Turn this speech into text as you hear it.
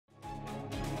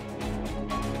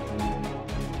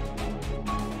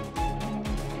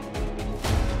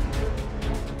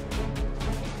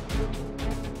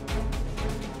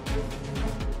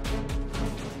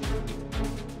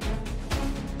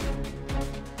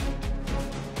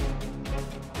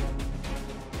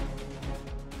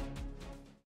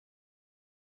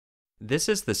This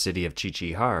is the city of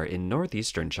Qiqihar in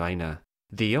northeastern China.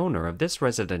 The owner of this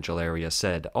residential area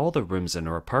said all the rooms in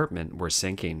her apartment were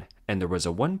sinking, and there was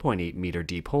a 1.8-meter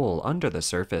deep hole under the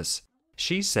surface.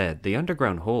 She said the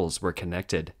underground holes were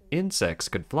connected. Insects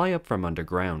could fly up from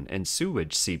underground and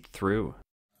sewage seeped through.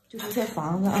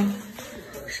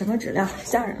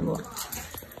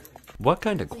 What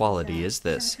kind of quality is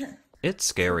this? It's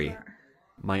scary.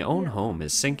 My own home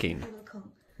is sinking.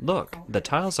 Look, the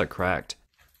tiles are cracked.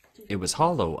 It was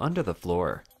hollow under the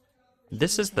floor.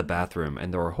 This is the bathroom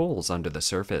and there are holes under the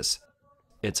surface.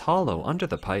 It's hollow under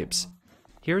the pipes.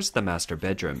 Here's the master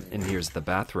bedroom and here's the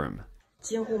bathroom.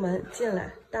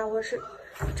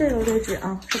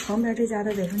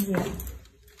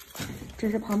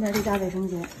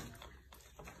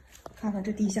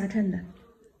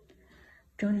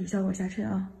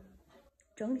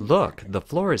 Look, the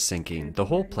floor is sinking, the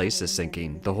whole place is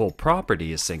sinking, the whole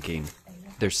property is sinking.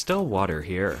 There's still water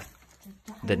here.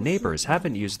 The neighbors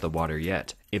haven't used the water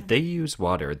yet. If they use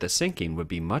water, the sinking would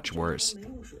be much worse.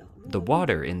 The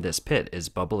water in this pit is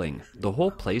bubbling. The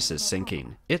whole place is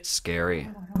sinking. It's scary.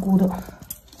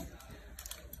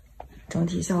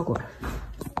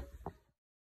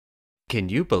 Can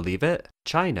you believe it?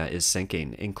 China is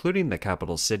sinking, including the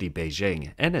capital city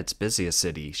Beijing and its busiest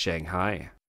city,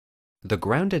 Shanghai. The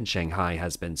ground in Shanghai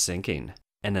has been sinking.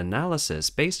 An analysis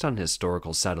based on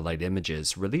historical satellite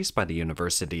images released by the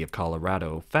University of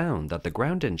Colorado found that the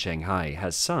ground in Shanghai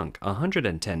has sunk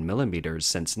 110 millimeters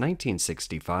since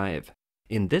 1965.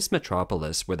 In this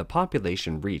metropolis, where the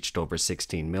population reached over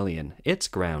 16 million, its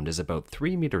ground is about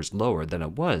 3 meters lower than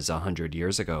it was 100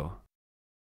 years ago.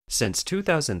 Since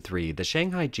 2003, the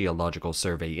Shanghai Geological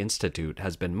Survey Institute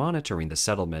has been monitoring the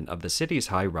settlement of the city's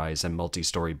high-rise and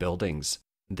multi-story buildings.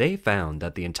 They found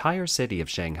that the entire city of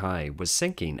Shanghai was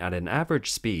sinking at an average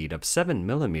speed of 7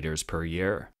 millimeters per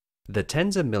year. The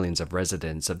tens of millions of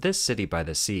residents of this city by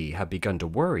the sea have begun to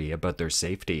worry about their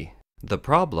safety. The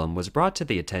problem was brought to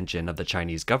the attention of the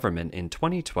Chinese government in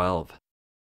 2012.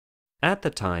 At the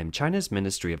time, China's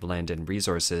Ministry of Land and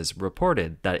Resources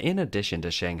reported that in addition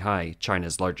to Shanghai,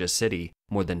 China's largest city,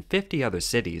 more than 50 other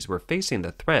cities were facing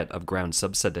the threat of ground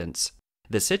subsidence.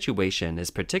 The situation is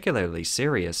particularly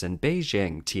serious in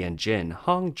Beijing, Tianjin,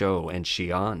 Hangzhou, and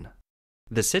Xi'an.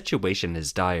 The situation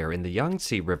is dire in the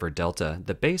Yangtze River Delta,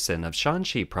 the basin of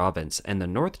Shanxi Province, and the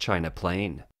North China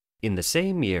Plain. In the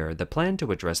same year, the plan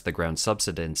to address the ground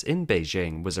subsidence in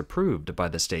Beijing was approved by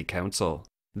the State Council.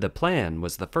 The plan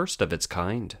was the first of its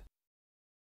kind.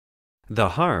 The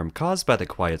harm caused by the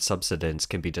quiet subsidence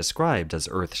can be described as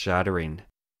earth-shattering.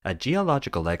 A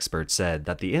geological expert said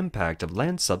that the impact of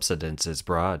land subsidence is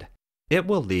broad. It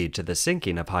will lead to the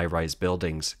sinking of high-rise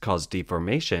buildings, cause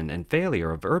deformation and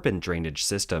failure of urban drainage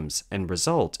systems, and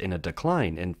result in a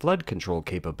decline in flood control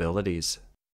capabilities.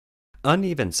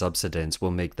 Uneven subsidence will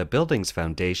make the building's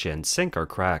foundation sink or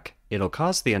crack. It'll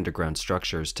cause the underground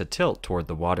structures to tilt toward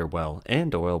the water well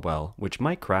and oil well, which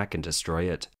might crack and destroy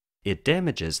it. It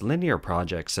damages linear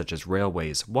projects such as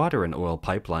railways, water and oil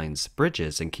pipelines,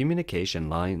 bridges, and communication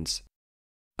lines.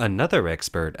 Another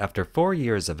expert, after 4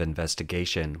 years of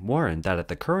investigation, warned that at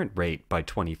the current rate, by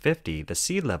 2050, the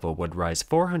sea level would rise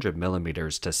 400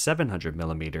 millimeters to 700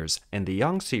 millimeters, and the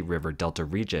Yangtze River Delta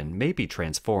region may be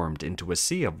transformed into a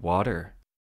sea of water.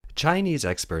 Chinese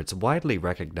experts widely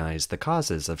recognize the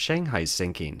causes of Shanghai's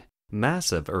sinking: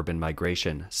 massive urban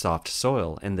migration, soft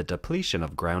soil, and the depletion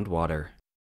of groundwater.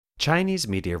 Chinese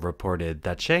media reported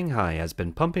that Shanghai has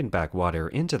been pumping back water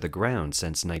into the ground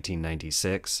since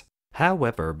 1996.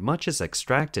 However, much is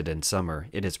extracted in summer,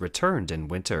 it is returned in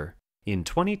winter. In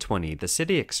 2020, the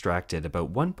city extracted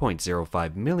about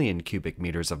 1.05 million cubic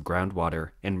meters of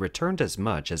groundwater and returned as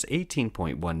much as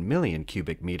 18.1 million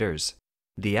cubic meters.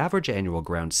 The average annual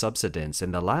ground subsidence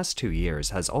in the last 2 years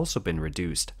has also been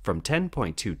reduced from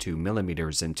 10.22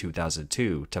 millimeters in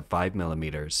 2002 to 5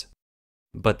 millimeters.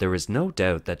 But there is no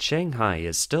doubt that Shanghai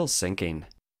is still sinking.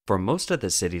 For most of the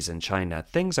cities in China,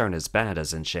 things aren't as bad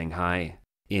as in Shanghai.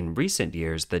 In recent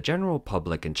years, the general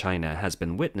public in China has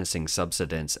been witnessing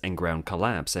subsidence and ground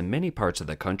collapse in many parts of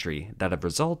the country that have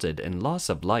resulted in loss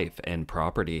of life and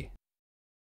property.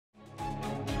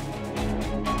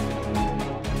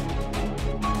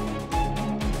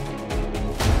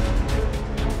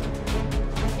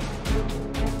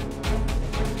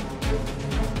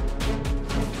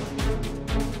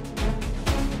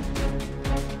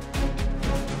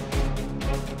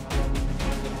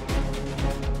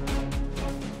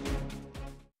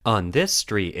 On this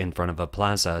street in front of a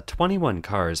plaza, 21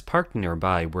 cars parked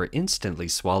nearby were instantly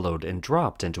swallowed and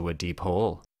dropped into a deep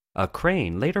hole. A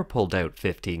crane later pulled out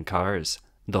 15 cars.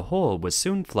 The hole was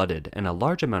soon flooded and a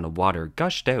large amount of water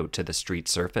gushed out to the street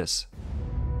surface.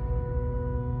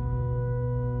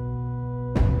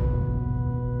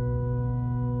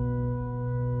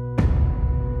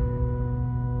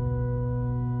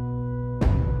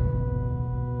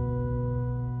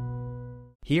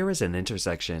 Here is an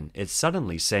intersection. It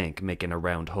suddenly sank, making a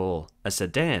round hole. A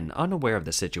sedan, unaware of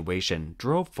the situation,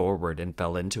 drove forward and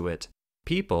fell into it.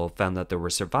 People found that there were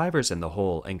survivors in the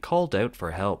hole and called out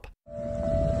for help.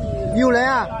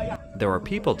 There are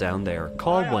people down there.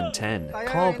 Call 110.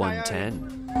 Call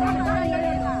 110.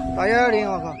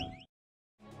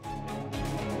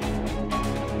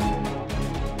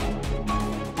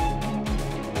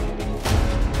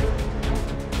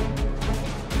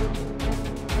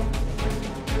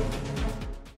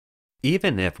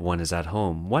 Even if one is at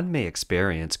home, one may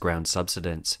experience ground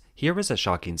subsidence. Here is a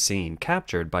shocking scene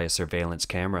captured by a surveillance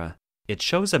camera. It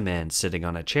shows a man sitting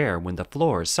on a chair when the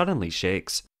floor suddenly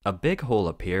shakes. A big hole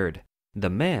appeared. The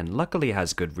man luckily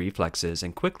has good reflexes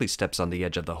and quickly steps on the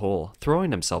edge of the hole, throwing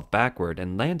himself backward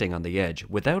and landing on the edge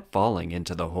without falling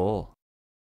into the hole.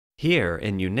 Here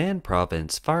in Yunnan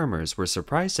province, farmers were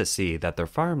surprised to see that their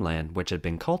farmland, which had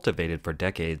been cultivated for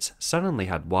decades, suddenly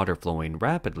had water flowing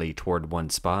rapidly toward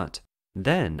one spot.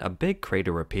 Then a big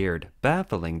crater appeared,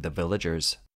 baffling the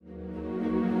villagers.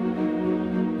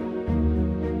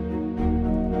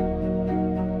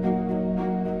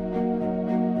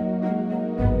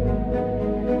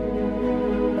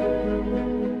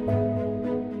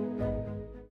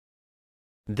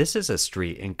 This is a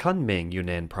street in Kunming,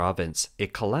 Yunnan province.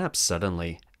 It collapsed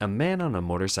suddenly. A man on a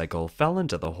motorcycle fell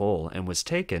into the hole and was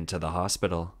taken to the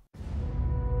hospital.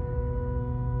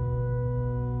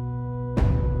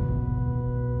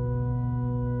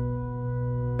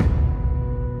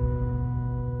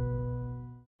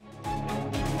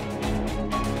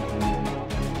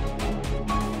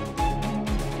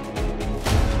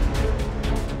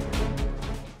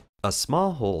 A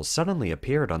small hole suddenly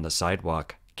appeared on the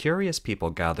sidewalk. Curious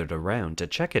people gathered around to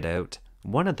check it out.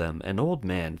 One of them, an old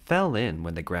man, fell in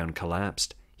when the ground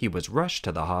collapsed. He was rushed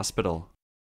to the hospital.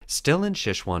 Still in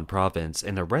Sichuan province,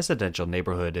 in a residential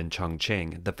neighborhood in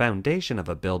Chongqing, the foundation of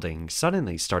a building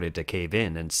suddenly started to cave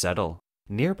in and settle.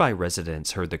 Nearby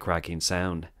residents heard the cracking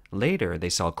sound. Later, they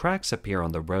saw cracks appear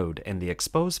on the road and the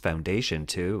exposed foundation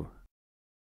too.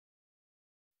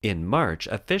 In March,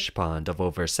 a fish pond of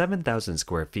over 7,000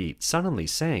 square feet suddenly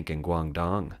sank in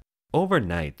Guangdong.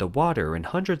 Overnight, the water and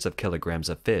hundreds of kilograms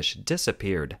of fish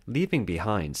disappeared, leaving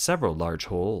behind several large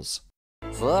holes.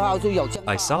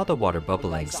 I saw the water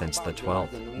bubbling since the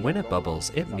 12th. When it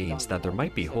bubbles, it means that there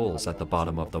might be holes at the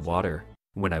bottom of the water.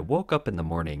 When I woke up in the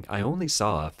morning, I only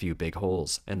saw a few big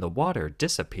holes, and the water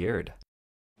disappeared.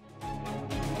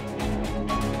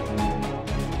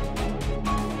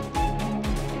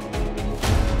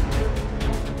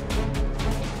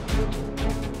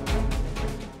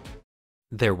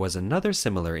 There was another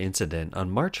similar incident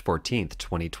on March 14,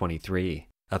 2023.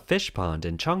 A fish pond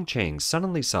in Chongqing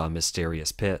suddenly saw a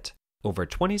mysterious pit. Over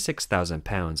 26,000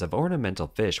 pounds of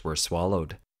ornamental fish were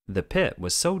swallowed. The pit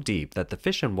was so deep that the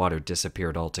fish and water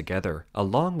disappeared altogether,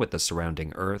 along with the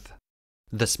surrounding earth.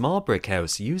 The small brick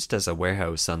house used as a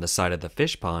warehouse on the side of the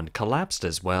fish pond collapsed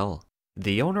as well.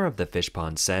 The owner of the fish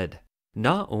pond said,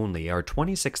 "Not only are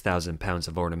 26,000 pounds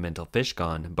of ornamental fish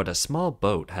gone, but a small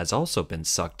boat has also been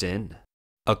sucked in."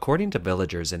 According to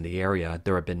villagers in the area,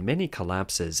 there have been many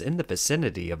collapses in the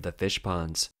vicinity of the fish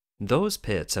ponds. Those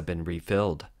pits have been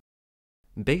refilled.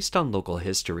 Based on local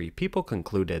history, people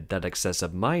concluded that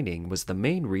excessive mining was the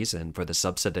main reason for the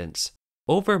subsidence.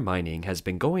 Over-mining has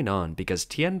been going on because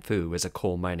Tianfu is a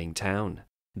coal mining town.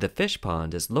 The fish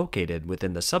pond is located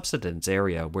within the subsidence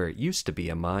area where it used to be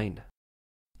a mine.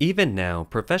 Even now,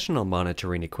 professional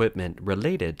monitoring equipment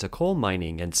related to coal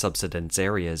mining and subsidence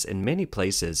areas in many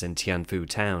places in Tianfu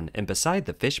town and beside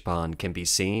the fish pond can be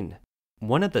seen.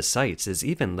 One of the sites is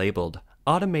even labeled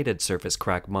Automated Surface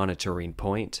Crack Monitoring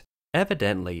Point.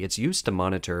 Evidently, it's used to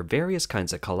monitor various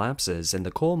kinds of collapses in the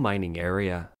coal mining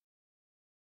area.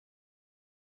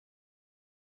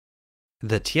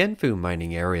 The Tianfu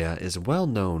mining area is well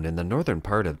known in the northern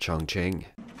part of Chongqing.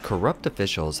 Corrupt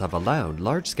officials have allowed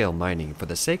large-scale mining for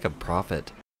the sake of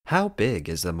profit. How big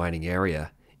is the mining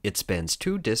area? It spans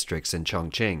 2 districts in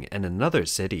Chongqing and another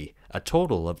city, a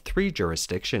total of 3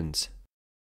 jurisdictions.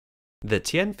 The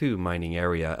Tianfu mining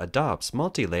area adopts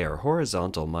multi-layer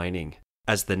horizontal mining.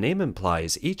 As the name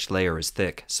implies, each layer is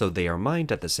thick, so they are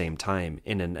mined at the same time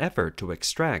in an effort to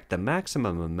extract the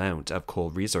maximum amount of coal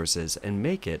resources and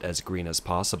make it as green as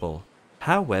possible.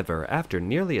 However, after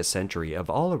nearly a century of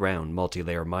all-around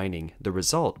multi-layer mining, the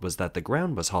result was that the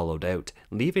ground was hollowed out,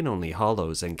 leaving only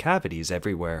hollows and cavities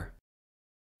everywhere.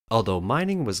 Although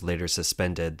mining was later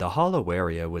suspended, the hollow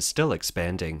area was still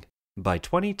expanding. By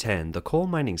 2010, the coal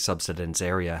mining subsidence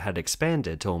area had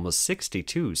expanded to almost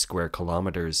 62 square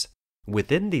kilometers.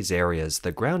 Within these areas,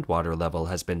 the groundwater level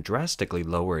has been drastically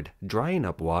lowered, drying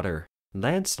up water.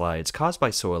 Landslides caused by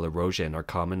soil erosion are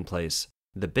commonplace.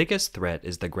 The biggest threat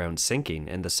is the ground sinking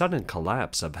and the sudden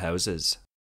collapse of houses.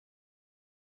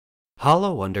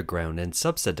 Hollow underground and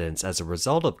subsidence as a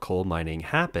result of coal mining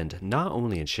happened not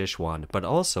only in Sichuan but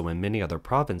also in many other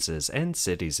provinces and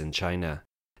cities in China.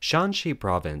 Shanxi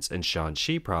Province and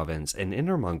Shanxi Province in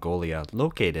Inner Mongolia,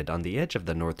 located on the edge of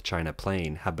the North China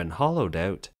Plain, have been hollowed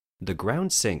out. The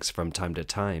ground sinks from time to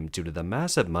time due to the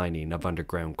massive mining of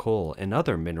underground coal and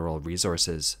other mineral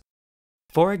resources.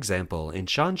 For example, in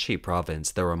Shanxi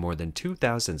Province, there are more than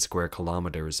 2,000 square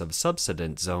kilometers of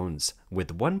subsidence zones,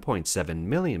 with 1.7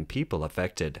 million people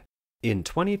affected. In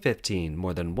 2015,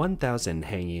 more than 1,000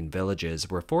 hanging villages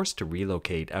were forced to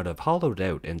relocate out of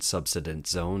hollowed-out and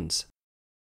subsidence zones.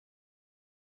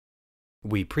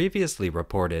 We previously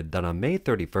reported that on May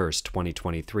 31,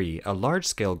 2023, a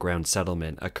large-scale ground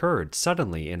settlement occurred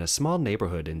suddenly in a small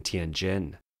neighborhood in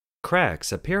Tianjin.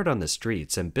 Cracks appeared on the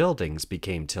streets and buildings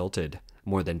became tilted.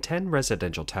 More than 10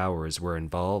 residential towers were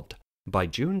involved. By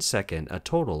June 2nd, a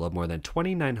total of more than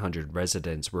 2,900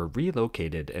 residents were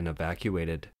relocated and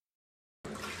evacuated.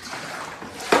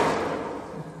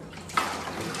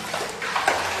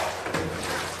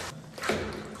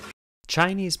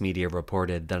 Chinese media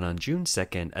reported that on June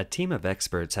 2nd, a team of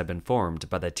experts had been formed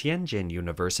by the Tianjin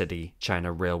University,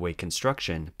 China Railway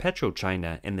Construction,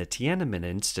 PetroChina, and the Tiananmen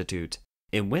Institute.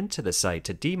 It went to the site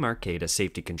to demarcate a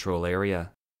safety control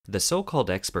area. The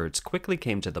so-called experts quickly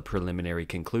came to the preliminary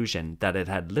conclusion that it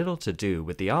had little to do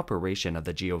with the operation of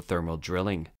the geothermal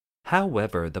drilling.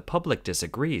 However, the public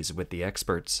disagrees with the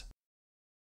experts.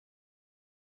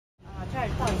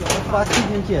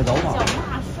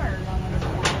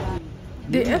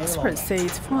 The experts say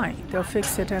it's fine. They'll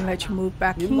fix it and let you move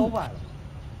back in.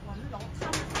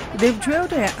 They've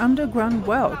drilled an underground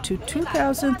well to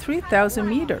 2,000, 3,000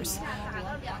 meters.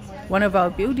 One of our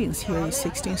buildings here is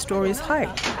 16 stories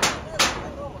high.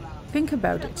 Think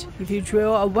about it. If you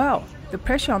drill a well, the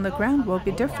pressure on the ground will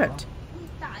be different.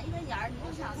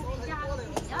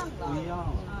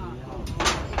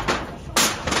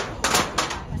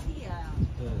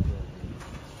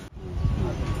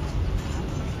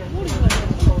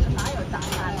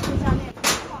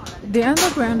 The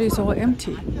underground is all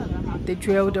empty. They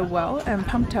drilled a well and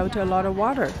pumped out a lot of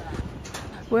water.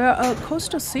 We're a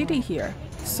coastal city here,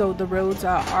 so the roads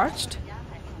are arched.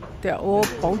 They're all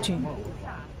bulging.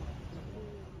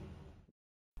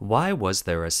 Why was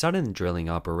there a sudden drilling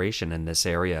operation in this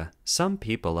area? Some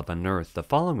people have unearthed the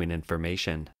following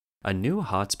information. A new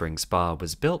hot spring spa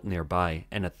was built nearby,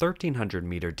 and a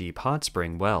 1,300-meter deep hot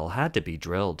spring well had to be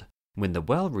drilled. When the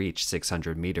well reached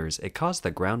 600 meters, it caused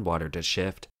the groundwater to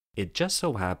shift. It just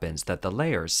so happens that the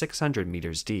layer 600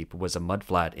 meters deep was a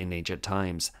mudflat in ancient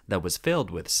times that was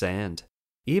filled with sand.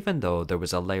 Even though there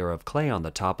was a layer of clay on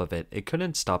the top of it, it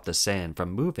couldn't stop the sand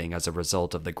from moving as a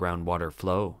result of the groundwater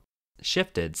flow.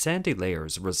 Shifted, sandy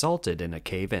layers resulted in a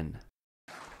cave-in.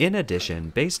 In addition,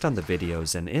 based on the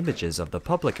videos and images of the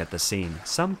public at the scene,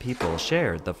 some people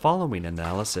shared the following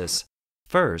analysis.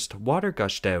 First, water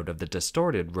gushed out of the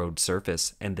distorted road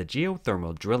surface, and the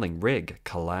geothermal drilling rig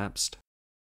collapsed.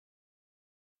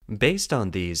 Based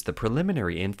on these, the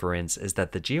preliminary inference is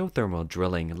that the geothermal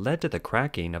drilling led to the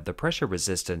cracking of the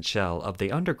pressure-resistant shell of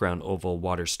the underground oval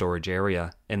water storage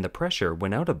area, and the pressure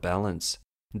went out of balance.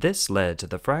 This led to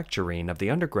the fracturing of the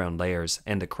underground layers,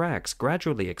 and the cracks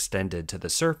gradually extended to the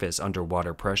surface under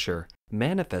water pressure,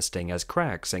 manifesting as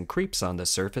cracks and creeps on the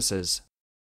surfaces.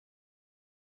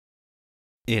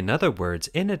 In other words,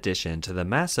 in addition to the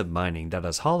massive mining that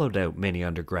has hollowed out many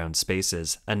underground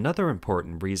spaces, another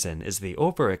important reason is the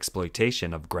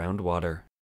over-exploitation of groundwater.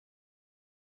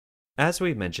 As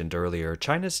we mentioned earlier,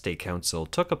 China's State Council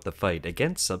took up the fight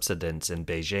against subsidence in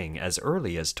Beijing as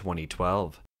early as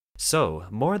 2012. So,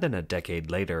 more than a decade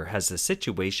later, has the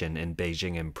situation in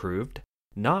Beijing improved?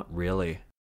 Not really.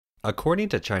 According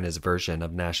to China's version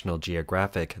of National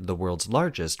Geographic, the world's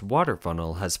largest water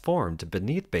funnel has formed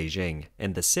beneath Beijing,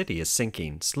 and the city is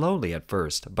sinking, slowly at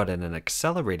first, but at an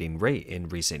accelerating rate in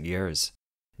recent years.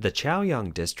 The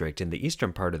Chaoyang district in the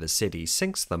eastern part of the city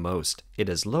sinks the most. It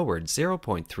is lowered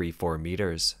 0.34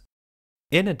 meters.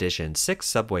 In addition, 6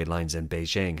 subway lines in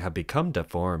Beijing have become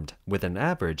deformed, with an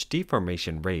average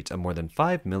deformation rate of more than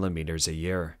 5 millimeters a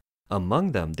year.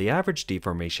 Among them, the average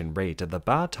deformation rate of the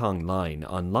Batong line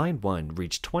on Line 1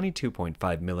 reached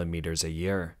 22.5 millimeters a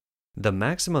year. The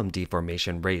maximum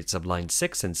deformation rates of Line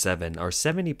 6 and 7 are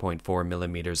 70.4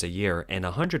 millimeters a year and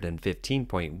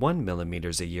 115.1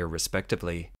 millimeters a year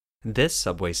respectively. This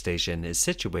subway station is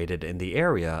situated in the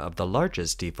area of the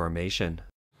largest deformation.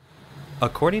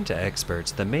 According to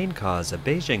experts, the main cause of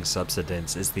Beijing's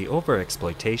subsidence is the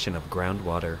over-exploitation of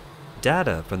groundwater.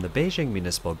 Data from the Beijing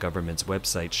municipal government's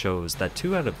website shows that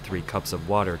 2 out of 3 cups of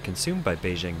water consumed by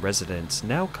Beijing residents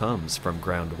now comes from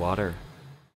groundwater.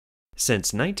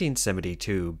 Since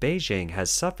 1972, Beijing has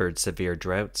suffered severe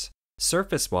droughts.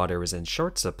 Surface water is in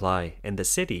short supply, and the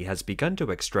city has begun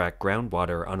to extract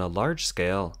groundwater on a large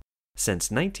scale. Since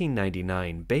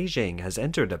 1999, Beijing has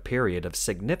entered a period of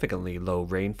significantly low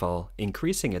rainfall,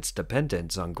 increasing its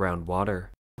dependence on groundwater.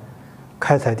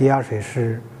 开采地下水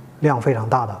是量非常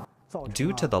大的。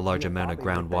 Due to the large amount of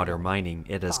groundwater mining,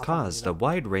 it has caused a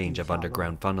wide range of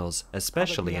underground funnels,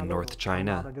 especially in North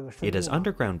China. It has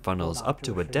underground funnels up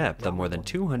to a depth of more than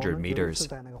 200 meters.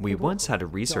 We once had a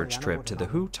research trip to the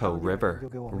Hutou River.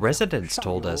 Residents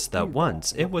told us that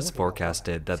once it was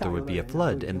forecasted that there would be a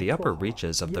flood in the upper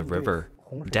reaches of the river.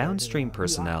 Downstream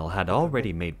personnel had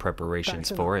already made preparations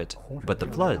for it, but the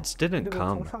floods didn't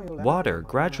come. Water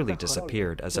gradually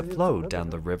disappeared as it flowed down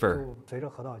the river.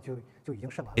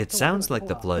 It sounds like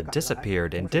the flood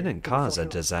disappeared and didn't cause a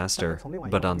disaster,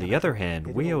 but on the other hand,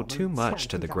 we owe too much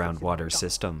to the groundwater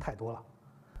system.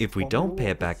 If we don't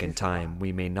pay it back in time,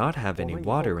 we may not have any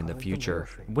water in the future.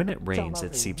 When it rains,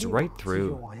 it seeps right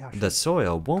through. The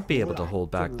soil won't be able to hold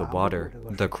back the water.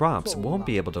 The crops won't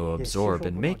be able to absorb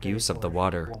and make use of the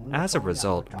water. As a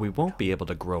result, we won't be able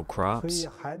to grow crops.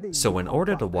 So in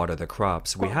order to water the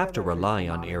crops, we have to rely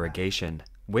on irrigation.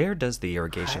 Where does the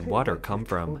irrigation water come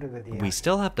from? We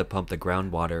still have to pump the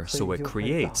groundwater, so it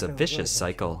creates a vicious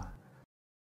cycle.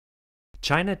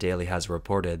 China Daily has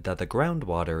reported that the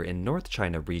groundwater in North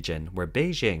China region, where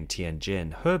Beijing,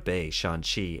 Tianjin, Hebei,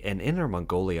 Shanxi, and Inner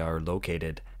Mongolia are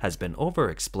located, has been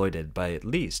overexploited by at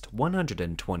least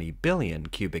 120 billion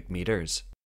cubic meters.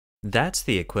 That's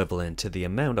the equivalent to the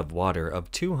amount of water of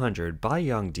 200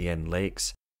 Baiyangdian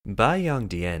lakes.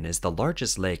 Baiyangdian is the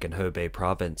largest lake in Hebei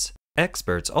province.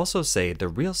 Experts also say the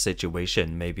real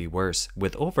situation may be worse,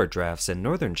 with overdrafts in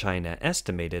northern China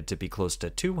estimated to be close to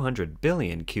 200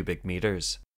 billion cubic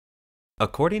meters.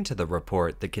 According to the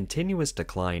report, the continuous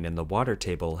decline in the water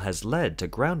table has led to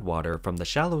groundwater from the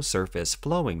shallow surface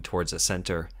flowing towards the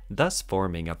center, thus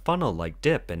forming a funnel-like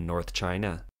dip in North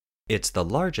China. It's the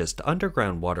largest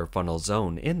underground water funnel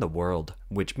zone in the world,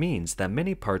 which means that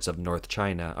many parts of North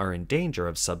China are in danger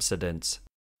of subsidence.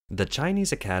 The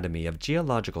Chinese Academy of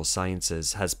Geological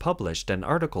Sciences has published an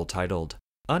article titled,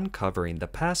 "Uncovering the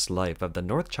Past Life of the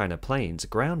North China Plains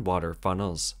Groundwater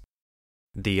Funnels."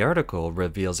 The article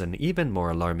reveals an even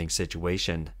more alarming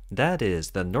situation. That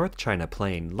is, the North China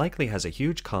Plain likely has a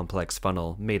huge complex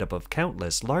funnel made up of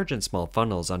countless large and small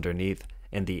funnels underneath,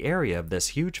 and the area of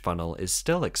this huge funnel is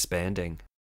still expanding.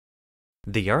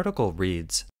 The article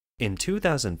reads, in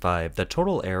 2005, the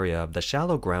total area of the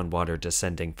shallow groundwater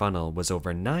descending funnel was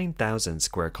over 9,000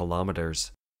 square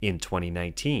kilometers. In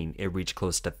 2019, it reached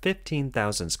close to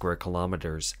 15,000 square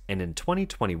kilometers, and in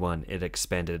 2021, it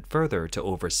expanded further to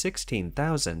over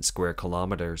 16,000 square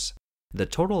kilometers. The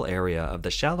total area of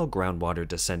the shallow groundwater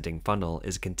descending funnel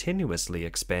is continuously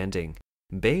expanding.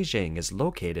 Beijing is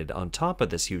located on top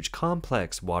of this huge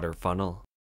complex water funnel.